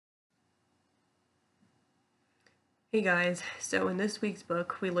Hey guys, so in this week's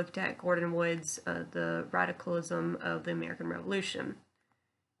book, we looked at Gordon Wood's The Radicalism of the American Revolution.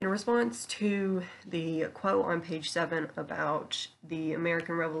 In response to the quote on page 7 about the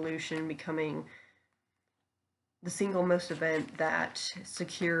American Revolution becoming the single most event that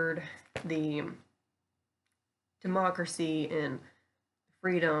secured the democracy and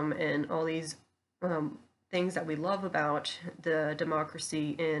freedom and all these things that we love about the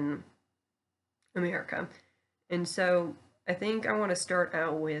democracy in America. And so I think I want to start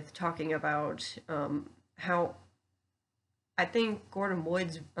out with talking about how I think Gordon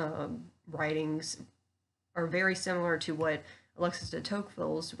Wood's writings are very similar to what Alexis de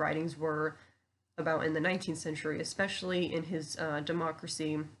Tocqueville's writings were about in the 19th century, especially in his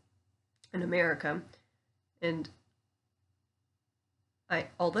Democracy in America. And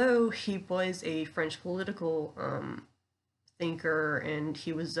although he was a French political thinker and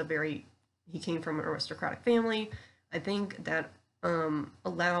he came from an aristocratic family, I think that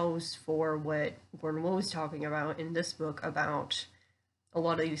allows for what Gordon Wood was talking about in this book about a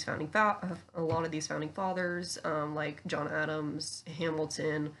lot of these founding fathers, like John Adams,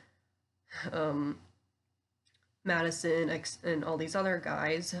 Hamilton, Madison, and all these other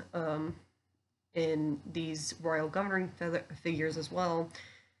guys, in these royal governing figures as well,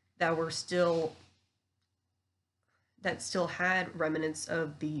 that still had remnants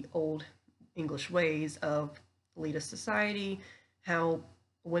of the old English ways of elitist society, how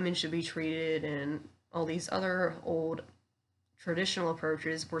women should be treated, and all these other old traditional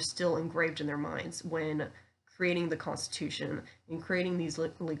approaches were still engraved in their minds when creating the Constitution and creating these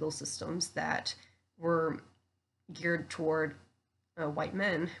legal systems that were geared toward white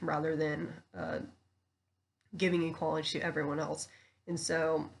men rather than giving equality to everyone else. And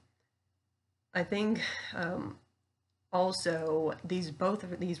so I think also both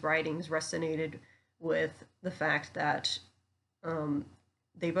of these writings resonated with the fact that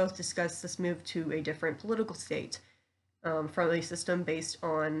they both discuss this move to a different political state, from a system based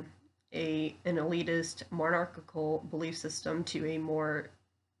on an elitist monarchical belief system to a more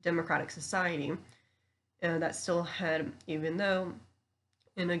democratic society. That still had, even though,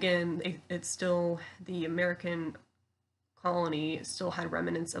 and again, it's still, the American colony still had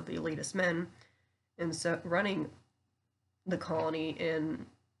remnants of the elitist men, and so running the colony, and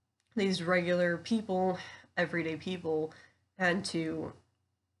these regular people, everyday people, had to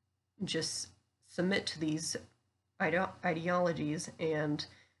just submit to these ideologies. And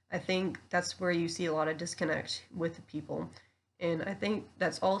I think that's where you see a lot of disconnect with people. And I think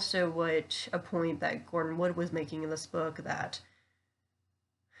that's also a point that Gordon Wood was making in this book, that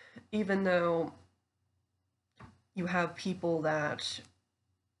even though you have people that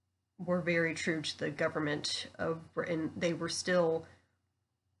were very true to the government of Britain, they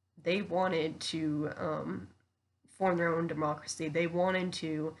wanted to form their own democracy. They wanted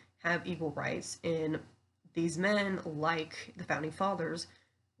to have equal rights, and these men, like the founding fathers,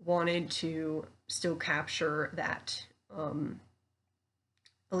 wanted to still capture that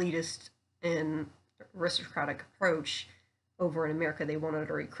elitist and aristocratic approach over in America. They wanted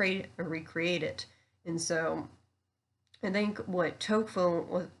to recreate it. And so I think what Tocqueville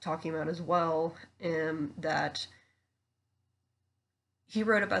was talking about as well, that he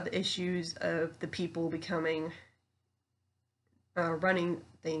wrote about the issues of the people becoming running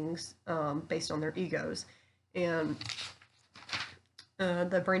things based on their egos, and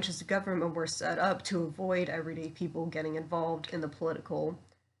the branches of government were set up to avoid everyday people getting involved in the political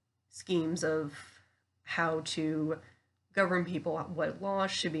schemes of how to govern people, what laws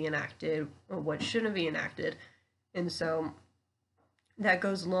should be enacted, or what shouldn't be enacted. And so that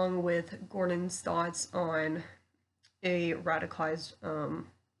goes along with Gordon's thoughts on a radicalized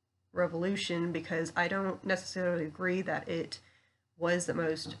revolution, because I don't necessarily agree that it was the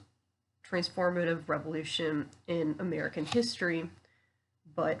most transformative revolution in American history,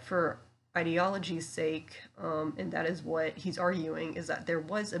 but for ideology's sake, and that is what he's arguing, is that there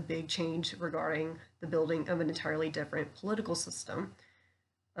was a big change regarding the building of an entirely different political system.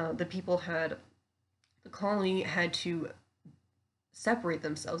 The colony had to separate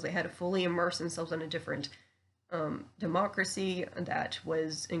themselves. They had to fully immerse themselves in a different democracy that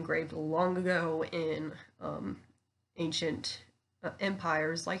was engraved long ago in ancient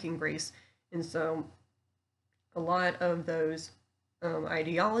empires like in Greece. And so a lot of those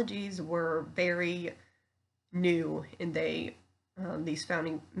ideologies were very new, and these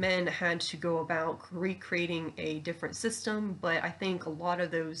founding men had to go about recreating a different system. But I think a lot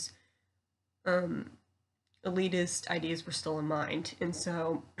of those elitist ideas were still in mind. And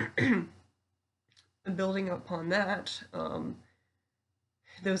so building upon that,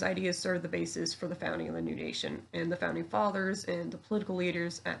 those ideas served the basis for the founding of the new nation. And the founding fathers and the political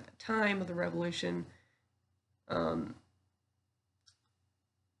leaders at the time of the revolution, um,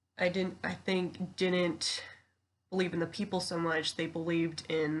 I think didn't believe in the people so much. They believed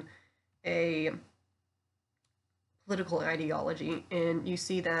in a political ideology, and you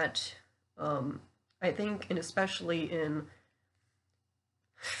see that, I think, and especially in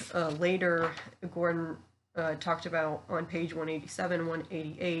later, Gordon talked about on page 187,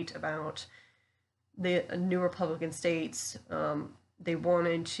 188 about the new Republican states. They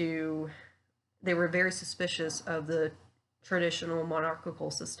wanted to, they were very suspicious of the traditional monarchical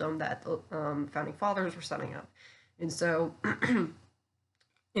system that the founding fathers were setting up. And so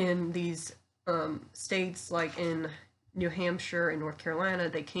in these states like in New Hampshire and North Carolina,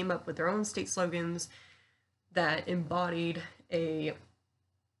 they came up with their own state slogans that embodied a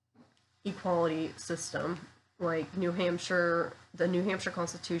equality system. Like New Hampshire, the New Hampshire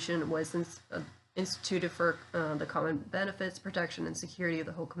Constitution was instituted for the common benefits, protection, and security of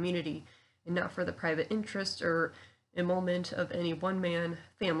the whole community, and not for the private interest or emolument of any one man,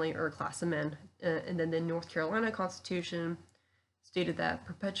 family, or class of men. And then the North Carolina Constitution stated that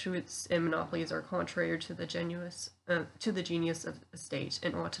perpetuates and monopolies are contrary to the genius of a state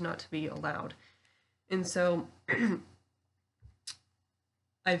and ought not to be allowed. And so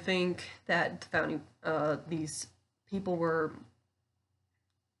I think that the founding, these people were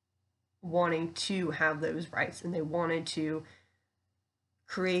wanting to have those rights, and they wanted to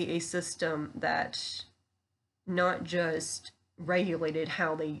create a system that not just regulated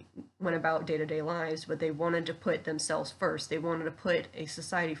how they went about day-to-day lives, but they wanted to put themselves first. They wanted to put a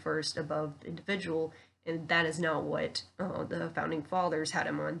society first above the individual, and that is not what the founding fathers had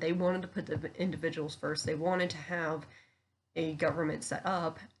in mind. They wanted to put the individuals first. They wanted to have a government set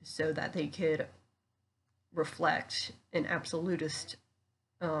up so that they could reflect an absolutist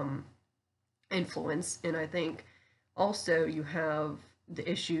influence. And I think also you have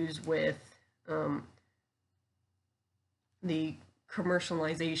the issues with the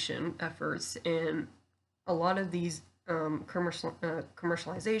commercialization efforts, and a lot of these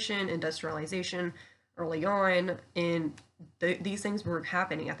commercialization, industrialization early on, and these things were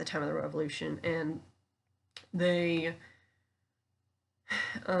happening at the time of the revolution, and they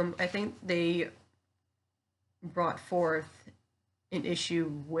I think they brought forth an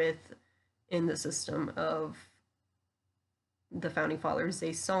issue in the system of the founding fathers.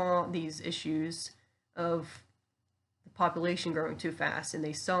 They saw these issues of the population growing too fast, and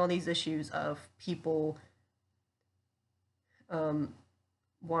they saw these issues of people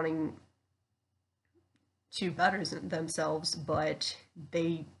wanting to better themselves, but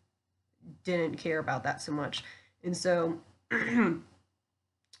they didn't care about that so much. And so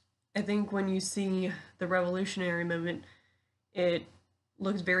I think when you see the revolutionary movement, it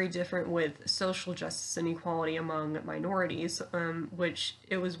looks very different with social justice and equality among minorities, which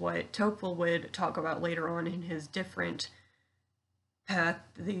it was what Tocqueville would talk about later on in his different path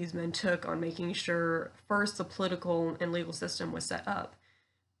these men took on making sure first the political and legal system was set up,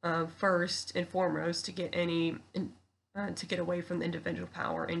 first and foremost to get to get away from the individual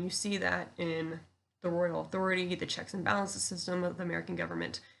power. And you see that in the royal authority, the checks and balances system of the American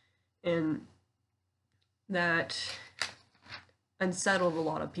government, and that unsettled a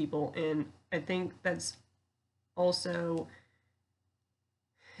lot of people. And I think that's also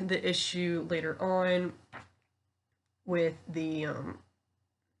the issue later on with the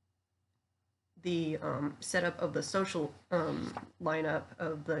setup of the social lineup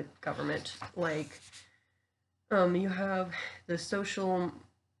of the government. Like you have the social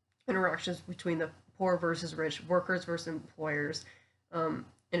interactions between the poor versus rich, workers versus employers, and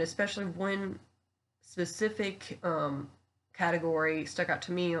especially one specific category stuck out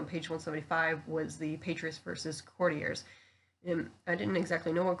to me on page 175 was the patriots versus courtiers. And I didn't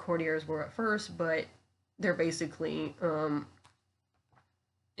exactly know what courtiers were at first, but they're basically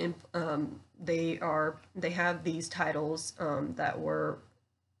they have these titles that were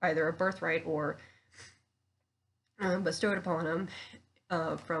either a birthright or bestowed upon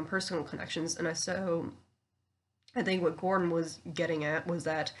them from personal connections. And so I think what Gordon was getting at was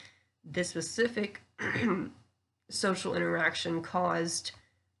that this specific social interaction caused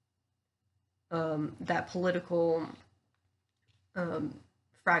that political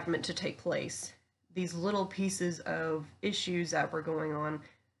fragment to take place. These little pieces of issues that were going on,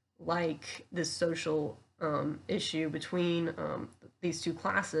 like this social issue between these two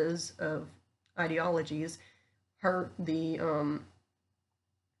classes of ideologies, hurt the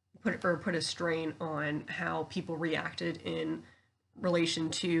put a strain on how people reacted in relation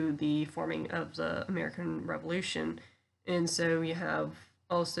to the forming of the American Revolution. And so you have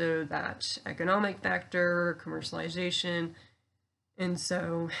also that economic factor, commercialization, and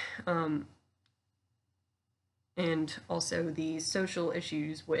so, and also the social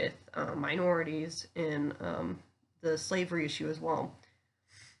issues with minorities and the slavery issue as well.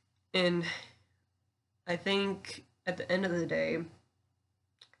 And I think at the end of the day,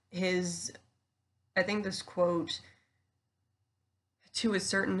 his, I think this quote to a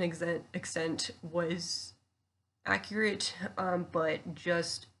certain extent was accurate, but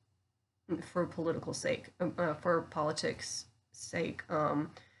just for political sake, for politics' sake.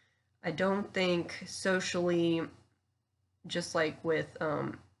 I don't think socially, just like with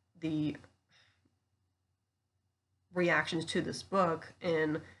the reactions to this book,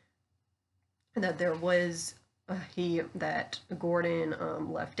 and that there was that Gordon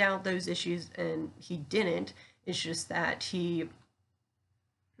left out those issues and he didn't. It's just that he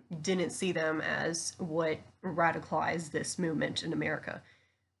didn't see them as what radicalized this movement in America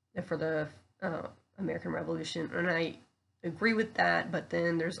for the American Revolution. And I agree with that, but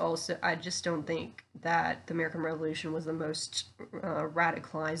then there's also, I just don't think that the American Revolution was the most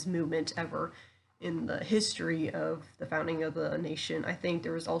radicalized movement ever in the history of the founding of the nation. I think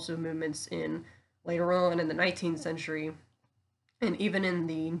there was also movements in later on in the 19th century and even in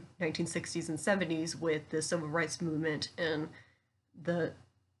the 1960s and 70s with the civil rights movement and the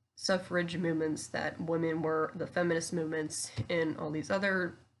suffrage movements, that women were the feminist movements and all these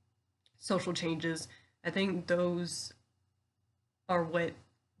other social changes. I think those are what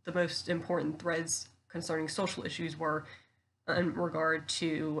the most important threads concerning social issues were in regard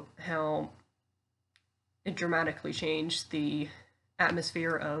to how it dramatically changed the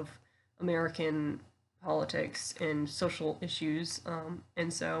atmosphere of American politics and social issues.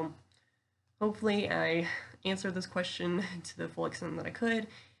 And so hopefully I answered this question to the full extent that I could,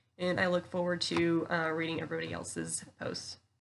 and I look forward to reading everybody else's posts.